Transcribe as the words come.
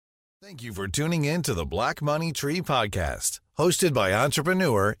Thank you for tuning in to the Black Money Tree Podcast, hosted by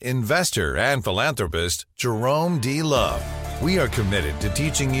entrepreneur, investor, and philanthropist Jerome D. Love. We are committed to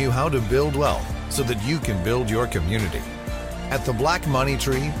teaching you how to build wealth so that you can build your community. At the Black Money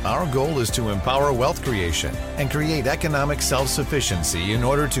Tree, our goal is to empower wealth creation and create economic self-sufficiency in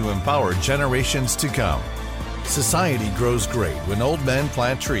order to empower generations to come. Society grows great when old men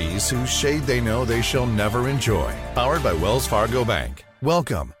plant trees whose shade they know they shall never enjoy. Powered by Wells Fargo Bank.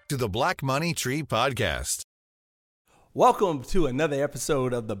 Welcome to the Black Money Tree Podcast. Welcome to another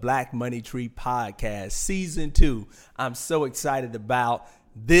episode of the Black Money Tree Podcast, Season 2. I'm so excited about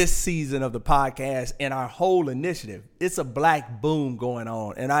this season of the podcast and our whole initiative. It's a black boom going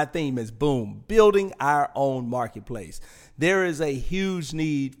on, and our theme is boom, building our own marketplace. There is a huge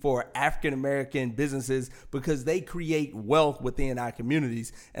need for African-American businesses because they create wealth within our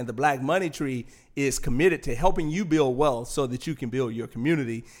communities, and the Black Money Tree is committed to helping you build wealth so that you can build your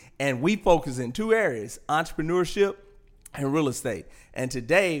community. And we focus in two areas, entrepreneurship and real estate. And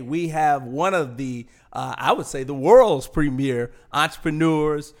today we have one of the, I would say, the world's premier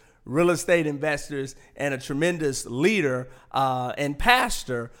entrepreneurs, real estate investors, and a tremendous leader and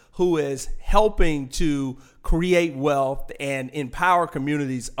pastor who is helping to create wealth and empower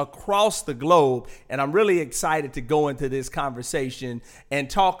communities across the globe. And I'm really excited to go into this conversation and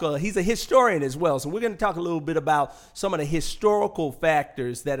talk. He's a historian as well. So we're going to talk a little bit about some of the historical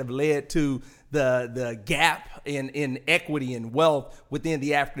factors that have led to the gap in equity and wealth within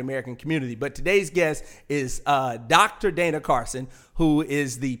the African-American community. But today's guest is Dr. Dana Carson, who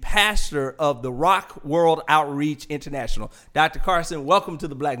is the pastor of the Rock World Outreach International. Dr. Carson, welcome to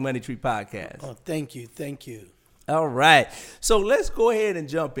the Black Money Tree Podcast. Oh, thank you. Thank you. All right. So let's go ahead and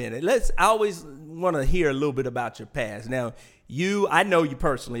jump in. I always want to hear a little bit about your past. Now, I know you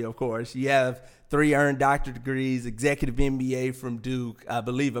personally, of course. You have 3 earned doctorate degrees, executive MBA from Duke, I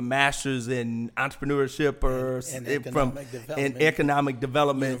believe a master's in entrepreneurship and economic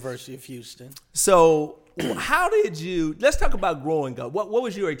development. University of Houston. So let's talk about growing up. What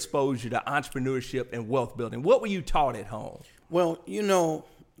was your exposure to entrepreneurship and wealth building? What were you taught at home? Well,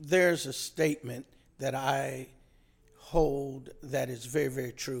 there's a statement that I hold that is very,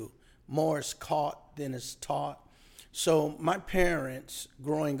 very true. More is caught than is taught. So my parents,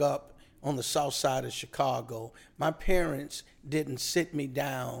 growing up on the Southside of Chicago, my parents didn't sit me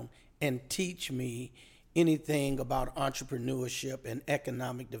down and teach me anything about entrepreneurship and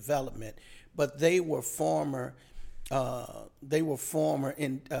economic development, but they were former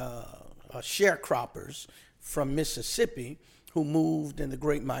sharecroppers from Mississippi who moved in the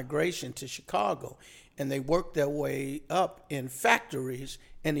Great Migration to Chicago, and they worked their way up in factories,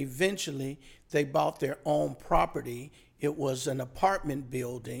 and eventually they bought their own property. It was an apartment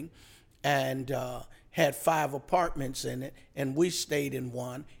building, and had 5 apartments in it, and we stayed in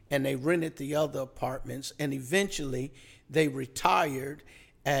one, and they rented the other apartments, and eventually they retired,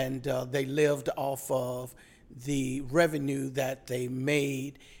 and they lived off of the revenue that they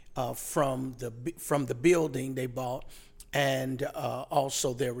made from the building they bought, and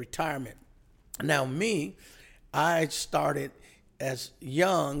also their retirement. Now I started as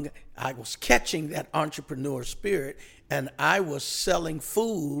young. I was catching that entrepreneur spirit, and I was selling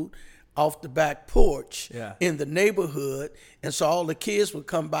food off the back porch in the neighborhood, and so all the kids would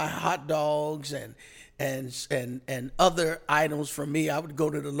come buy hot dogs and other items from me. I would go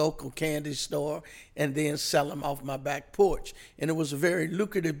to the local candy store and then sell them off my back porch, and it was a very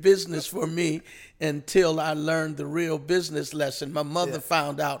lucrative business for me until I learned the real business lesson. My mother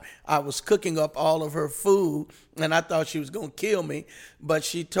found out I was cooking up all of her food, and I thought she was going to kill me, but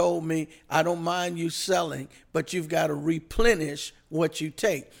she told me, I don't mind you selling, but you've got to replenish what you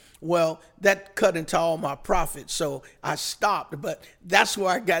take. Well, that cut into all my profits, so I stopped. But that's where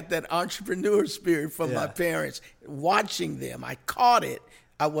I got that entrepreneur spirit from my parents. Watching them, I caught it.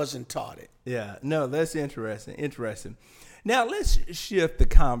 I wasn't taught it. Yeah, no, that's interesting. Now, let's shift the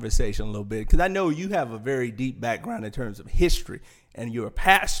conversation a little bit, because I know you have a very deep background in terms of history, and you're a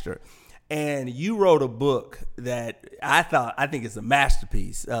pastor. And you wrote a book that I think is a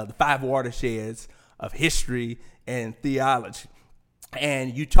masterpiece, The 5 Watersheds of History and Theology.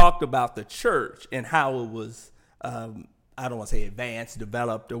 And you talked about the church and how it was, I don't want to say advanced,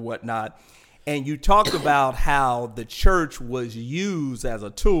 developed or whatnot. And you talked about how the church was used as a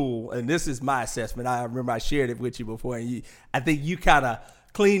tool. And this is my assessment. I remember I shared it with you before. And I think you kind of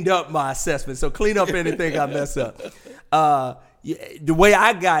cleaned up my assessment. So clean up anything I mess up. The way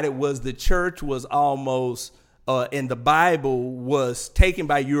I got it was the church was almost in the Bible was taken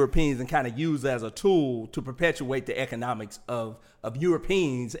by Europeans and kind of used as a tool to perpetuate the economics of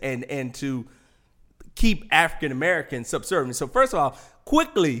Europeans and to keep African Americans subservient. So first of all,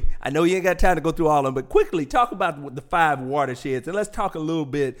 quickly, I know you ain't got time to go through all of them, but quickly talk about the 5 watersheds, and let's talk a little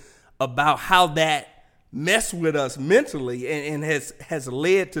bit about how that messed with us mentally and has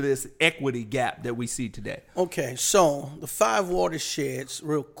led to this equity gap that we see today. Okay, so the 5 watersheds,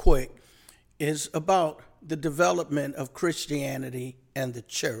 real quick, is about the development of Christianity and the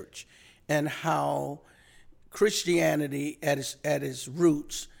church, and how Christianity at its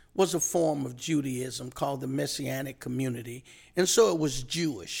roots was a form of Judaism called the Messianic community, and so it was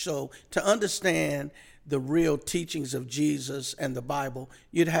Jewish. So to understand the real teachings of Jesus and the Bible,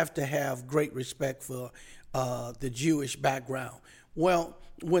 you'd have to have great respect for the Jewish background. Well,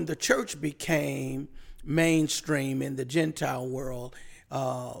 when the church became mainstream in the Gentile world,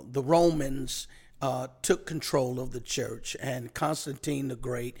 the Romans took control of the church, and Constantine the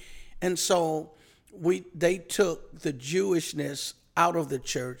Great, and so they took the Jewishness out of the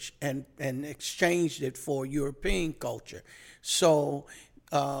church and exchanged it for European culture. So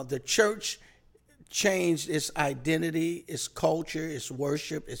the church changed its identity, its culture, its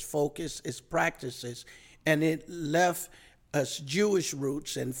worship, its focus, its practices, and it left its Jewish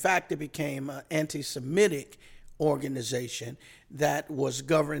roots. In fact, it became an anti-Semitic organization that was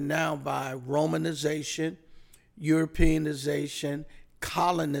governed now by Romanization, Europeanization,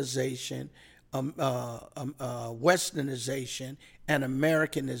 colonization, Westernization, and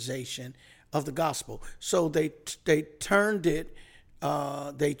Americanization of the gospel. So they turned it,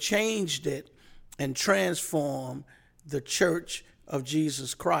 they changed it, and transformed the Church of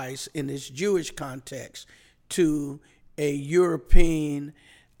Jesus Christ in its Jewish context to a European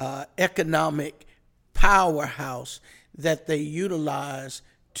economic powerhouse that they utilize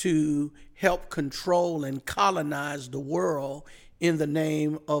to help control and colonize the world in the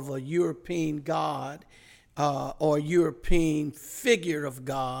name of a European God or European figure of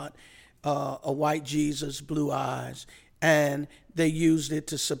God, a white Jesus, blue eyes, and they used it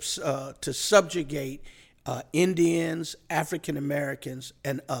to subjugate Indians, African Americans,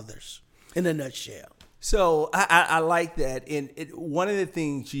 and others, in a nutshell. So I like that. And one of the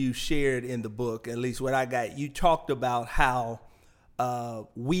things you shared in the book, at least what I got, you talked about how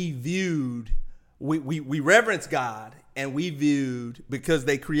we reverence God, and we viewed, because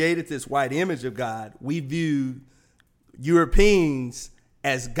they created this white image of God, we viewed Europeans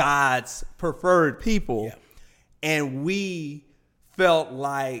as God's preferred people. Yeah. And we felt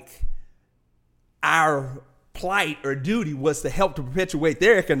like our plight or duty was to help to perpetuate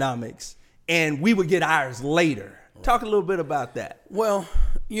their economics, and we would get ours later. Talk a little bit about that. Well,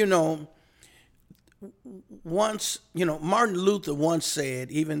 Martin Luther once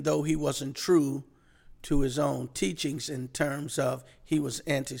said, even though he wasn't true to his own teachings in terms of he was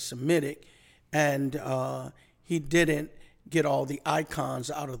anti-Semitic, and he didn't get all the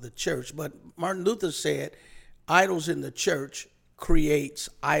icons out of the church, but Martin Luther said, idols in the church creates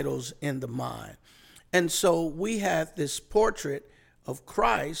idols in the mind. And so we have this portrait of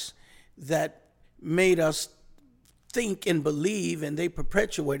Christ that made us think and believe, and they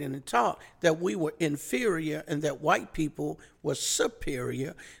perpetuated and taught that we were inferior and that white people were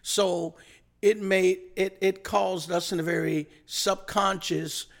superior. So it caused us in a very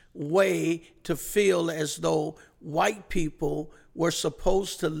subconscious way to feel as though white people were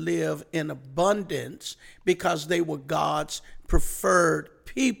supposed to live in abundance because they were God's preferred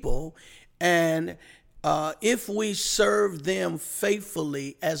people. And if we served them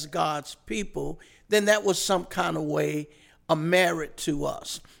faithfully as God's people, then that was some kind of way a merit to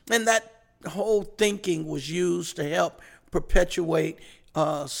us. And that whole thinking was used to help perpetuate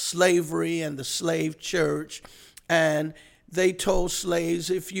slavery and the slave church. And they told slaves,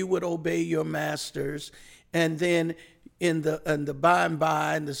 if you would obey your masters, and then in the by and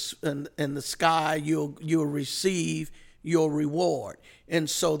by in the sky you'll receive your reward. And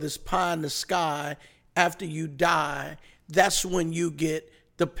so this pie in the sky, after you die, that's when you get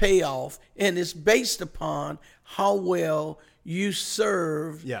the payoff, and it's based upon how well you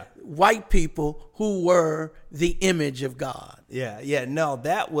serve white people who were the image of God. No,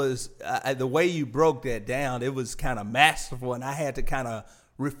 that was the way you broke that down. It was kind of masterful, and I had to kind of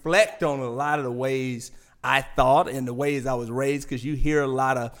reflect on a lot of the ways I thought and the ways I was raised, because you hear a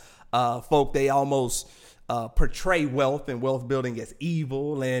lot of folk, they almost portray wealth and wealth building as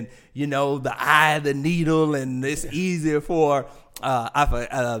evil, and the eye of the needle, and it's easier for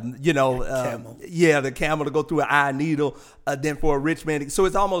camel. The camel to go through an eye needle than for a rich man. So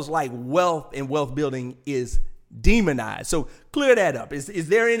it's almost like wealth and wealth building is demonized. So clear that up. Is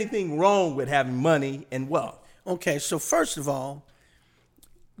there anything wrong with having money and wealth? Okay, so first of all,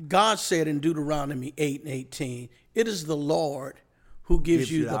 God said in Deuteronomy 8:18, it is the Lord who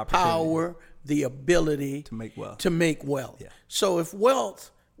gives you the power, the ability to make wealth. Yeah. So if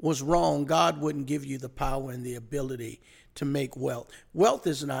wealth was wrong, God wouldn't give you the power and the ability to make wealth. Wealth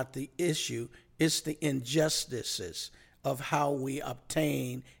is not the issue. It's the injustices of how we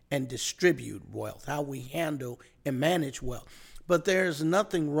obtain and distribute wealth, how we handle and manage wealth. But there's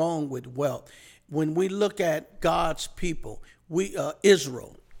nothing wrong with wealth. When we look at God's people,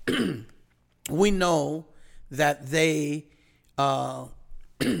 Israel, we know that they, I'm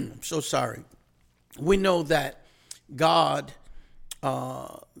so sorry. We know that God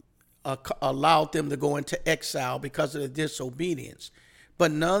allowed them to go into exile because of the disobedience.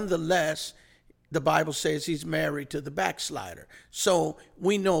 But nonetheless, the Bible says he's married to the backslider. So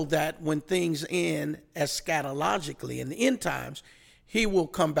we know that when things end eschatologically in the end times, he will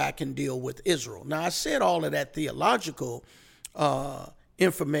come back and deal with Israel. Now, I said all of that theological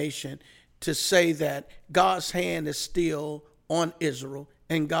information to say that God's hand is still on Israel,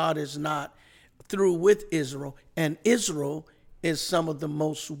 and God is not through with Israel. And Israel is some of the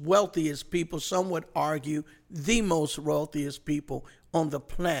most wealthiest people. Some would argue the most wealthiest people on the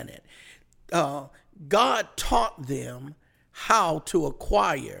planet. God taught them how to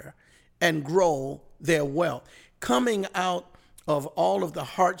acquire and grow their wealth. Coming out of all of the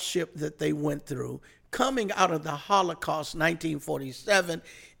hardship that they went through, coming out of the Holocaust, 1947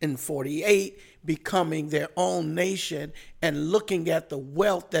 and 48, becoming their own nation and looking at the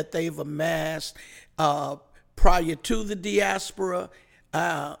wealth that they've amassed prior to the diaspora,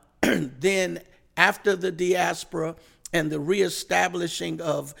 then after the diaspora and the reestablishing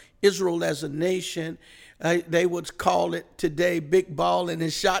of Israel as a nation. They would call it today big balling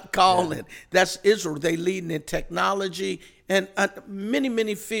and shot calling. Yeah. That's Israel. They leading in technology and many,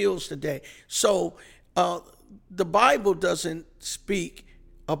 many fields today. So the Bible doesn't speak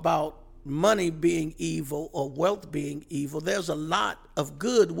about money being evil or wealth being evil. There's a lot of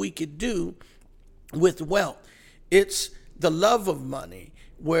good we could do with wealth. It's the love of money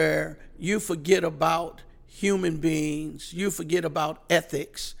where you forget about human beings, you forget about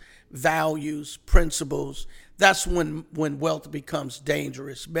ethics, values, principles. That's when wealth becomes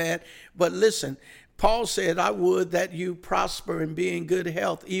dangerous, man. But listen, Paul said, I would that you prosper and be in good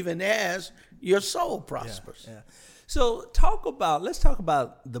health, even as your soul prospers. Yeah. So let's talk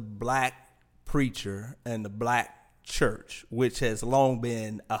about the black preacher and the black church, which has long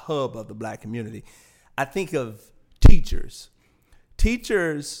been a hub of the black community. I think of teachers.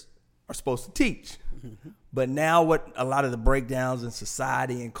 Teachers are supposed to teach. Mm-hmm. But now what a lot of the breakdowns in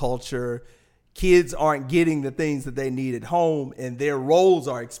society and culture, kids aren't getting the things that they need at home, and their roles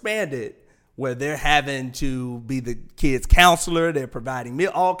are expanded where they're having to be the kids' counselor, they're providing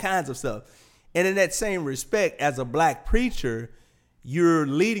all kinds of stuff. And in that same respect, as a black preacher, you're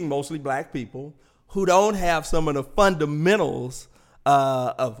leading mostly black people who don't have some of the fundamentals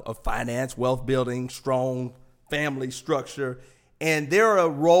of finance, wealth building, strong family structure. And there are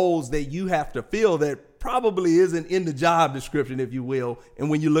roles that you have to fill that probably isn't in the job description, if you will. And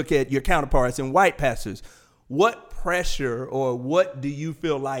when you look at your counterparts in white pastors, what pressure or what do you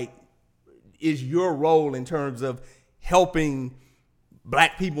feel like is your role in terms of helping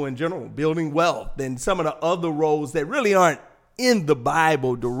black people in general, building wealth, and some of the other roles that really aren't in the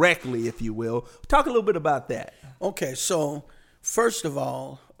Bible directly, if you will? Talk a little bit about that. Okay, so first of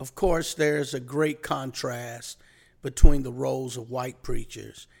all, of course, there's a great contrast between the roles of white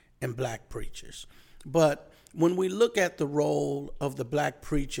preachers and black preachers. But when we look at the role of the black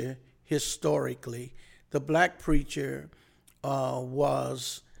preacher historically, the black preacher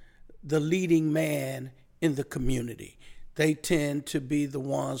was the leading man in the community. They tend to be the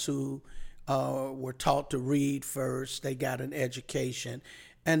ones who were taught to read first. They got an education.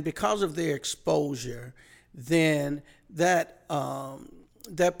 And because of their exposure, then that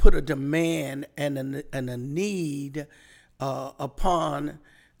put a demand and a need upon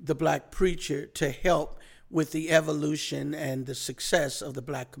the black preacher to help with the evolution and the success of the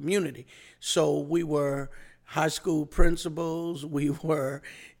black community. So we were high school principals, we were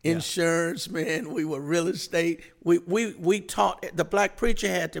insurance men, we were real estate. We taught, the black preacher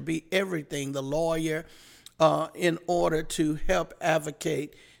had to be everything, the lawyer, in order to help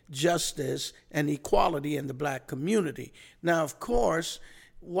advocate justice and equality in the black community. Now, of course,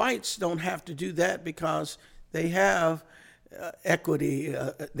 whites don't have to do that because they have equity,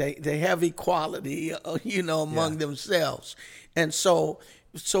 they have equality, among themselves. And so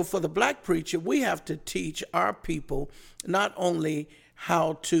for the black preacher, we have to teach our people not only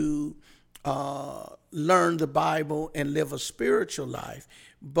how to learn the Bible and live a spiritual life,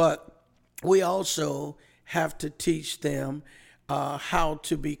 but we also have to teach them how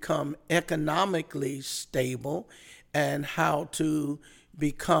to become economically stable and how to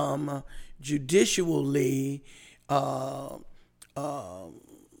become judicially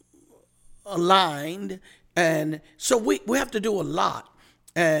aligned. And so we have to do a lot.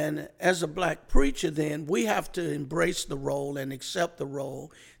 And as a black preacher, then we have to embrace the role and accept the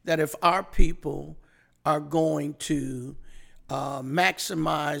role that if our people are going to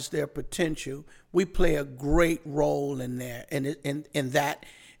maximize their potential, we play a great role in there, and in that,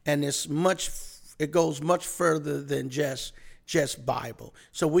 and it goes much further than just Bible.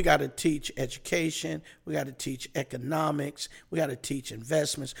 So we got to teach education, we got to teach economics, we got to teach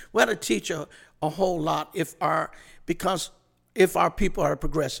investments, we got to teach a whole lot because if our people are to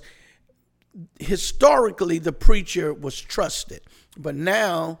progress. Historically, the preacher was trusted, but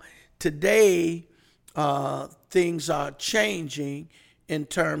now, today, things are changing in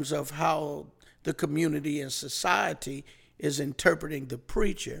terms of how the community and society is interpreting the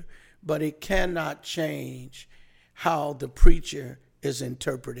preacher, but it cannot change how the preacher is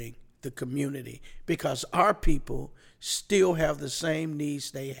interpreting the community, because our people still have the same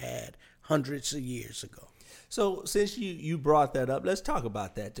needs they had hundreds of years ago. So since you brought that up, let's talk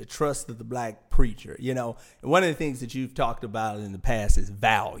about that, the trust of the black preacher. And one of the things that you've talked about in the past is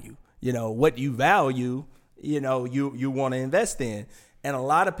value. What you value, you want to invest in. And a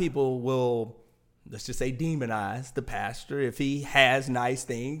lot of people will, let's just say, demonize the pastor if he has nice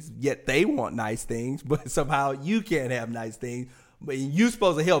things, yet they want nice things, but somehow you can't have nice things. But you're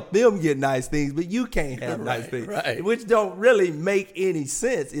supposed to help them get nice things, but you can't have nice things, which don't really make any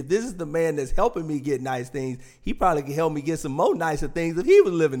sense. If this is the man that's helping me get nice things, he probably could help me get some more nicer things if he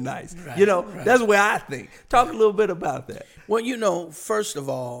was living nice. That's the way I think. Talk a little bit about that. Well, first of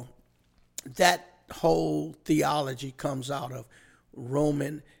all, that whole theology comes out of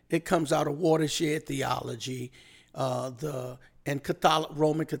it comes out of watershed theology, Roman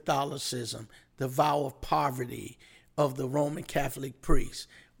Catholicism, the vow of poverty of the Roman Catholic priests.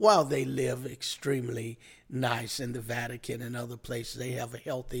 While they live extremely nice in the Vatican and other places, they have a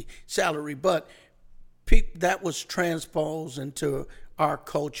healthy salary, but that was transposed into our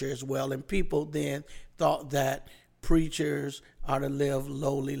culture as well, and people then thought that preachers are to live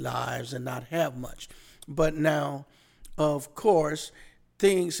lowly lives and not have much. But now, of course,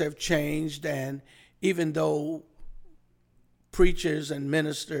 things have changed, and even though preachers and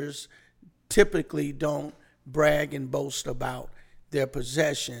ministers typically don't brag and boast about their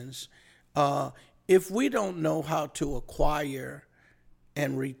possessions, if we don't know how to acquire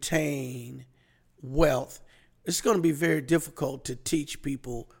and retain wealth, it's going to be very difficult to teach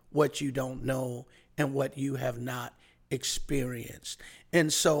people what you don't know and what you have not experienced.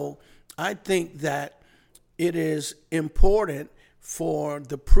 And so I think that it is important for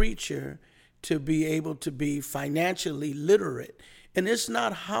the preacher to be able to be financially literate. And it's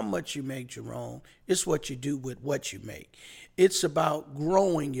not how much you make, Jerome. It's what you do with what you make. It's about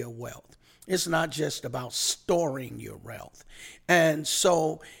growing your wealth. It's not just about storing your wealth. And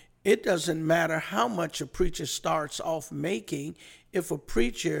so it doesn't matter how much a preacher starts off making. If a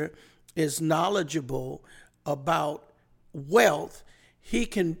preacher is knowledgeable about wealth,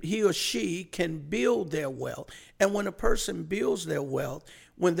 he or she can build their wealth. And when a person builds their wealth,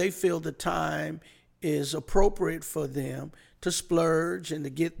 when they feel the time is appropriate for them to splurge and to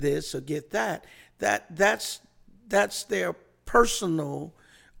get this or get that's their personal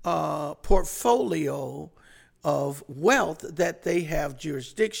portfolio of wealth that they have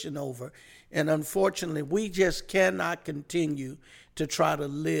jurisdiction over. And unfortunately, we just cannot continue to try to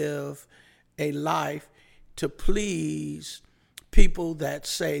live a life to please people that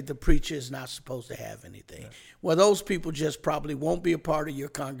say the preacher is not supposed to have anything. Yeah. Well, those people just probably won't be a part of your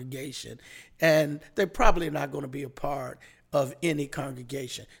congregation, and they're probably not going to be a part of any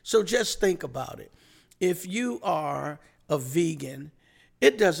congregation. So just think about it. If you are a vegan,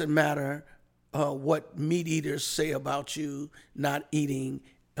 it doesn't matter what meat eaters say about you not eating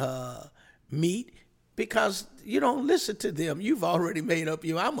meat, because you don't listen to them. You've already made up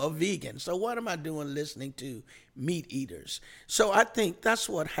I'm a vegan. So what am I doing listening to meat eaters? So I think that's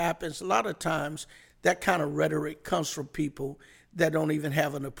what happens. A lot of times that kind of rhetoric comes from people that don't even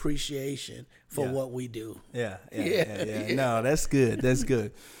have an appreciation for what we do. Yeah. No, that's good. That's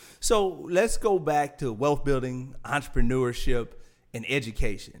good. So let's go back to wealth building, entrepreneurship, and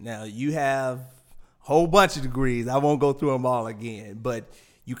education. Now, you have a whole bunch of degrees. I won't go through them all again, but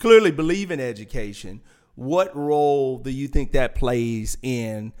you clearly believe in education. What role do you think that plays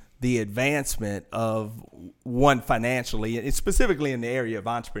in the advancement of one financially, and specifically in the area of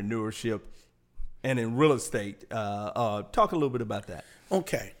entrepreneurship and in real estate? Talk a little bit about that.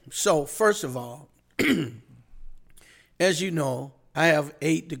 Okay. So first of all, as you know, I have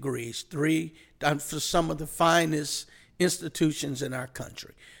 8 degrees, 3 for some of the finest institutions in our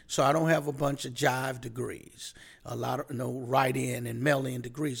country. So I don't have a bunch of jive degrees, a lot of write-in and mail-in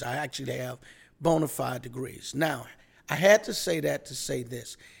degrees. I actually have bona fide degrees. Now, I had to say that to say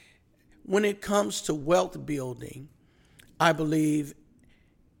this. When it comes to wealth building, I believe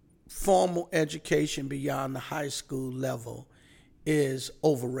formal education beyond the high school level is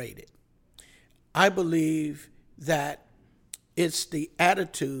overrated. I believe that it's the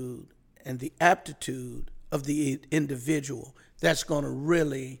attitude and the aptitude of the individual that's going to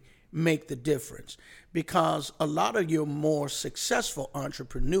really make the difference, because a lot of your more successful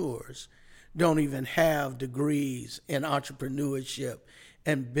entrepreneurs don't even have degrees in entrepreneurship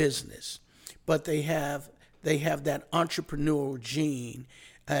and business, but they have that entrepreneurial gene,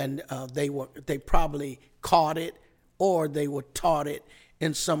 and they probably caught it, or they were taught it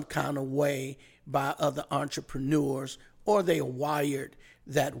in some kind of way by other entrepreneurs, or they are wired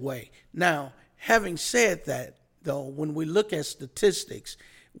that way. Now, having said that, though, when we look at statistics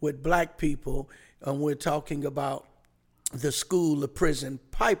with black people, and we're talking about the school to prison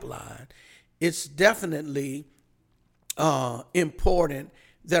pipeline, it's definitely important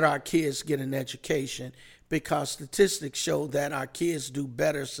that our kids get an education, because statistics show that our kids do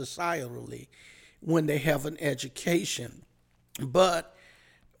better societally when they have an education. But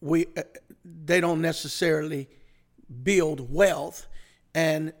they don't necessarily build wealth,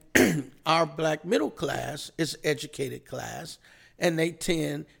 and our black middle class is educated class, and they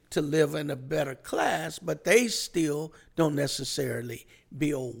tend to live in a better class, but they still don't necessarily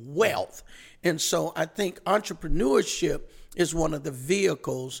build wealth. And so I think entrepreneurship is one of the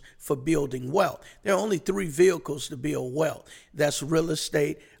vehicles for building wealth. There are only 3 vehicles to build wealth. That's real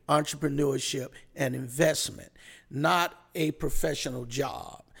estate, entrepreneurship, and investment, not a professional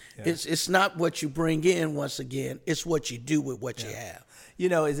job. Yeah. It's not what you bring in, once again, it's what you do with what you have. You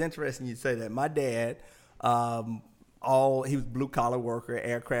know, it's interesting you say that. My dad, he was blue collar worker,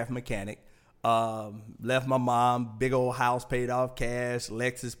 aircraft mechanic. Left my mom, big old house paid off cash,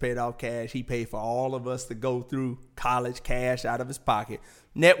 Lexus paid off cash. He paid for all of us to go through college, cash out of his pocket.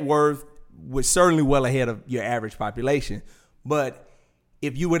 Net worth was certainly well ahead of your average population. But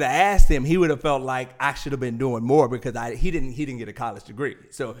if you would have asked him, he would have felt like I should have been doing more, because he didn't get a college degree.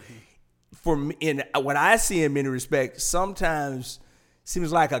 So for me, in what I see in many respects, sometimes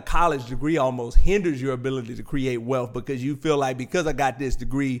seems like a college degree almost hinders your ability to create wealth, because you feel like, because I got this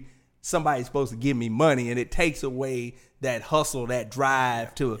degree, somebody's supposed to give me money, and it takes away that hustle, that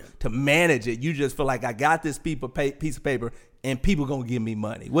drive to manage it. You just feel like, I got this piece of paper and people gonna give me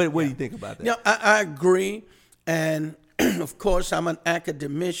money. What do you think about that? Yeah, I agree. And of course, I'm an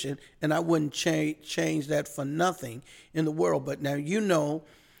academician, and I wouldn't change that for nothing in the world. But now,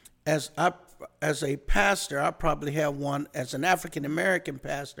 as a pastor, I probably have one, as an African-American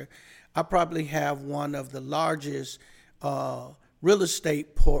pastor, I probably have one of the largest real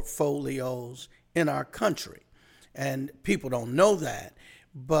estate portfolios in our country. And people don't know that.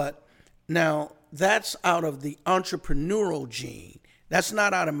 But now, that's out of the entrepreneurial gene. That's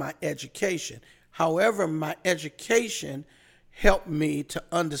not out of my education. However, my education helped me to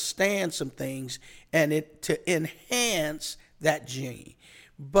understand some things, and to enhance that gene.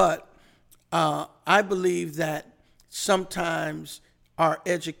 But I believe that sometimes our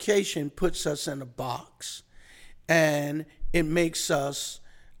education puts us in a box, and it makes us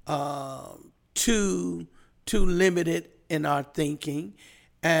too limited in our thinking,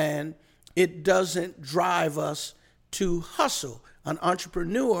 and it doesn't drive us to hustle. An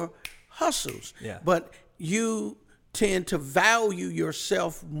entrepreneur hustles, but you tend to value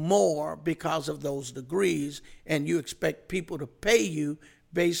yourself more because of those degrees, and you expect people to pay you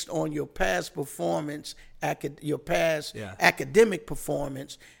based on your past performance, your past academic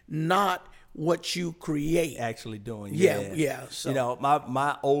performance, not what you create. Actually doing. Yeah. So,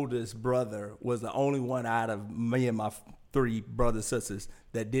 my oldest brother was the only one out of me and my 3 brothers, sisters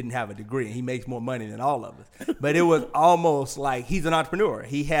that didn't have a degree, and he makes more money than all of us. But it was almost like, he's an entrepreneur.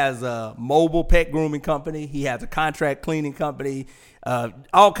 He has a mobile pet grooming company. He has a contract cleaning company,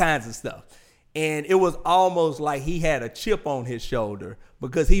 all kinds of stuff. And it was almost like he had a chip on his shoulder,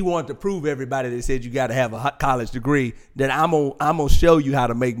 because he wanted to prove everybody that said you got to have a college degree that I'm gonna show you how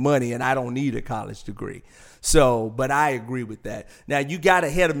to make money, and I don't need a college degree. So, but I agree with that. Now, you got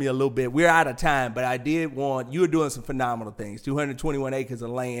ahead of me a little bit. We're out of time, but I did want, you were doing some phenomenal things. 221 acres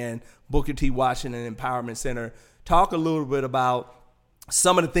of land, Booker T. Washington Empowerment Center. Talk a little bit about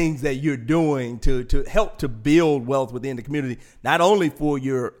some of the things that you're doing to help to build wealth within the community, not only for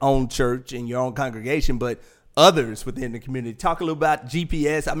your own church and your own congregation, but others within the community. Talk a little about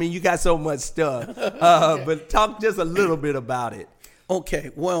GPS. I mean, you got so much stuff, but talk just a little bit about it.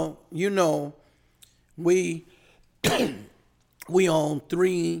 Okay. Well, we we own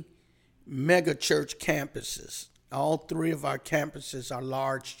 3 mega church campuses. All 3 of our campuses are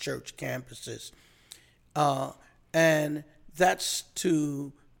large church campuses. And that's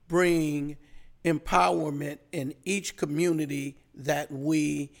to bring empowerment in each community that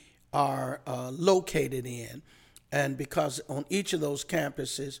we are located in. And because on each of those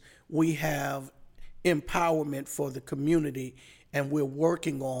campuses, we have empowerment for the community, and we're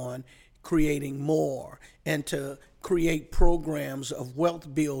working on creating more and to create programs of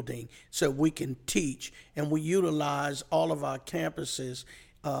wealth building so we can teach. And we utilize all of our campuses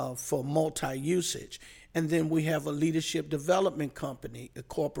for multi-usage. And then we have a leadership development company, a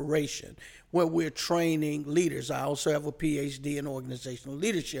corporation, where we're training leaders. I also have a PhD in organizational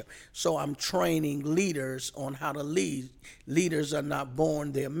leadership. So I'm training leaders on how to lead. Leaders are not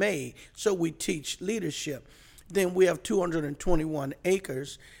born, they're made. So we teach leadership. Then we have 221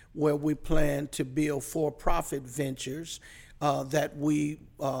 acres where we plan to build for-profit ventures that we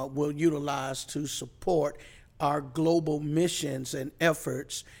will utilize to support our global missions and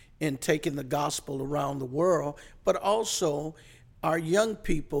efforts in taking the gospel around the world. But also, our young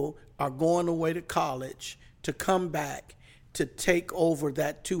people are going away to college to come back to take over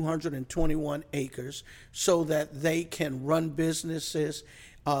that 221 acres so that they can run businesses,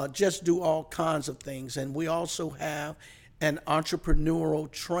 just do all kinds of things. And we also have an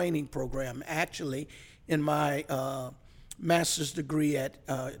entrepreneurial training program. Actually, in my master's degree at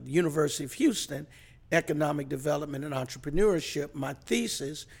the University of Houston, Economic Development and Entrepreneurship, my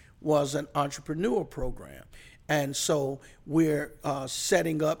thesis was an entrepreneur program. And so we're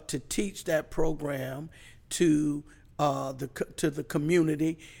setting up to teach that program to the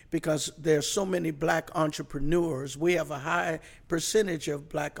community, because there's so many black entrepreneurs. We have a high percentage of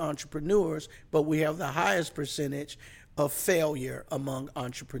black entrepreneurs, but we have the highest percentage of failure among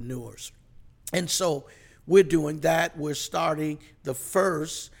entrepreneurs. And so we're doing that. We're starting the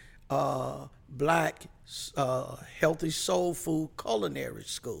first black healthy soul food culinary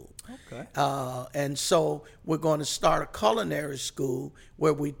school. Okay. And so we're going to start a culinary school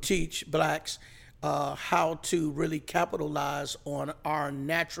where we teach blacks how to really capitalize on our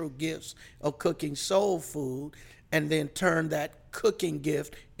natural gifts of cooking soul food and then turn that cooking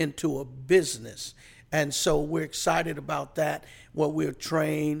gift into a business. And so we're excited about that, where we're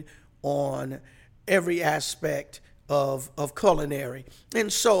trained on every aspect of culinary.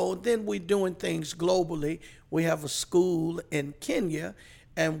 And so then we're doing things globally. We have a school in Kenya,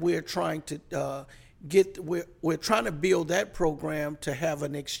 and we're trying to we're trying to build that program to have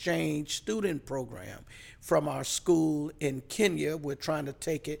an exchange student program from our school in Kenya. We're trying to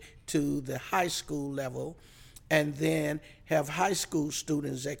take it to the high school level and then have high school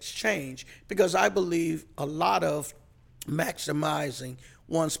students exchange, because I believe a lot of maximizing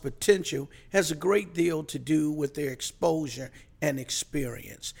one's potential has a great deal to do with their exposure and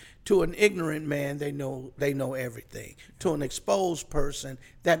experience. To an ignorant man, they know everything. To an exposed person,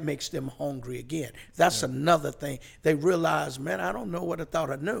 that makes them hungry again. That's another thing. They realize, man, I don't know what I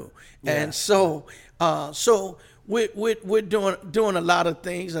thought I knew. Yeah. And so we're doing a lot of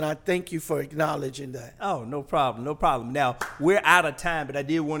things, and I thank you for acknowledging that. Oh, no problem, no problem. Now, we're out of time, but I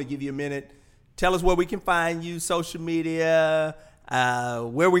did want to give you a minute. Tell us where we can find you, social media,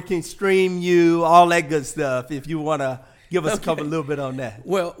 where we can stream you, all that good stuff, if you want to give us a little bit on that.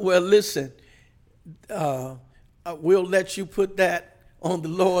 Well, listen, we'll let you put that on the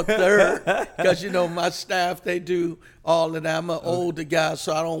lower third, because, my staff, they do all of that. I'm an older guy,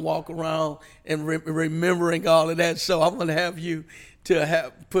 so I don't walk around and remembering all of that. So I'm going to have you to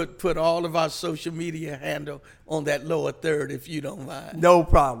have put all of our social media handle on that lower third, if you don't mind. No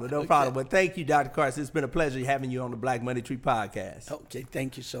problem, no problem. But thank you, Dr. Carson. It's been a pleasure having you on the Black Money Tree podcast. Okay,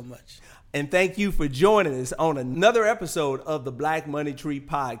 thank you so much. And thank you for joining us on another episode of the Black Money Tree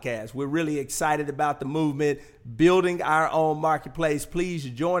podcast. We're really excited about the movement, building our own marketplace. Please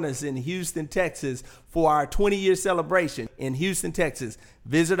join us in Houston, Texas for our 20-year celebration in Houston, Texas.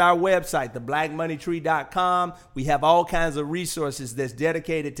 Visit our website, theblackmoneytree.com. We have all kinds of resources that's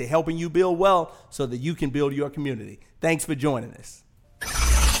dedicated to helping you build wealth so that you can build your community. Thanks for joining us.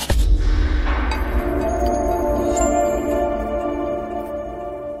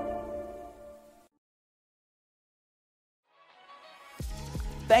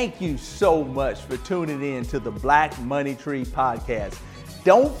 Thank you so much for tuning in to the Black Money Tree podcast.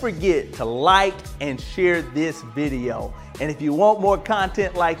 Don't forget to like and share this video. And if you want more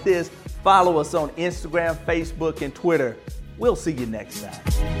content like this, follow us on Instagram, Facebook, and Twitter. We'll see you next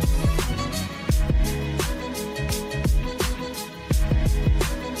time.